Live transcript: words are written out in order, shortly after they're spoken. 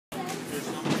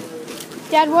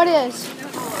Dad, what is?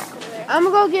 I'm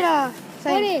gonna go get a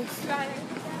thing. What is?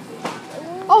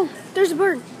 Oh, there's a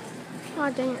bird. Oh,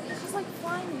 dang it. It's just like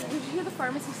flying. Did you hear the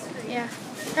pharmacy scream? Yeah.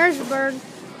 There's a bird.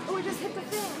 Oh, it just hit the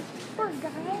thing. Poor guy.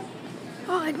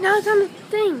 Oh, now it's on the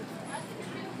thing.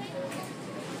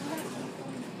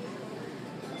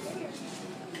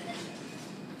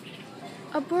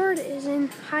 A bird is in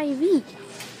Hy-Vee.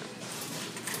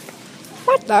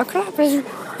 What the crap is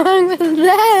wrong with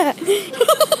that?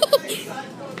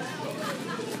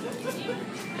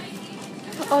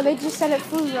 Oh, they just said it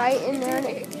flew right in there and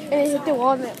it hit the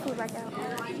wall and it flew back out.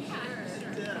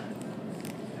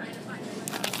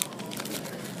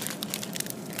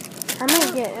 I'm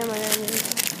gonna get Emma.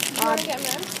 You want to get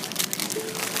him?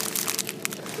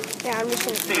 Yeah, I'm just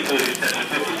gonna. Please, attention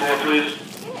 54, please.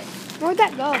 Where'd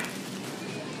that go?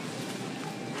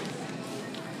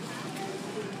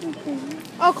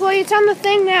 Oh, Chloe, it's on the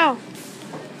thing now.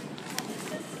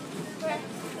 Where?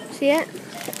 See it?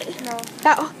 No.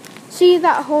 See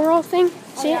that horror thing?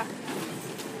 Oh, See yeah. it?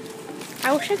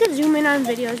 I wish I could zoom in on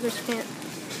videos, but I can't.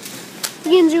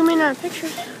 You can zoom in on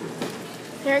pictures.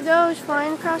 There it goes,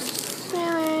 flying across the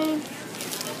ceiling.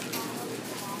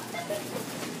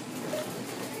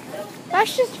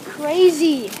 That's just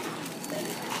crazy.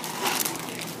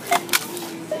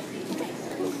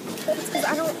 Because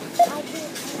I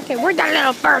can't. Okay, where'd that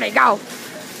little birdie go?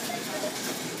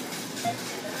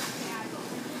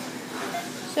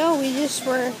 So we just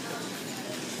were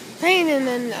playing, and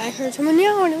then I heard someone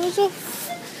yell, and it was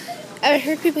I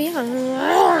heard people yell.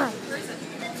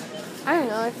 I don't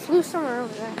know, it flew somewhere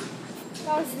over there.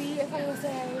 That was the, if I was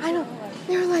there. I know.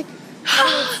 They were like,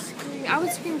 I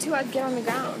would scream too, I'd get on the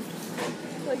ground.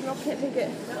 Like, no, can't take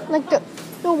it.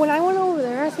 no, when I went over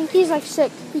there, I think he's like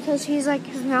sick because he's like,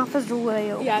 his mouth is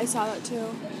way open. Yeah, I saw that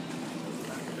too.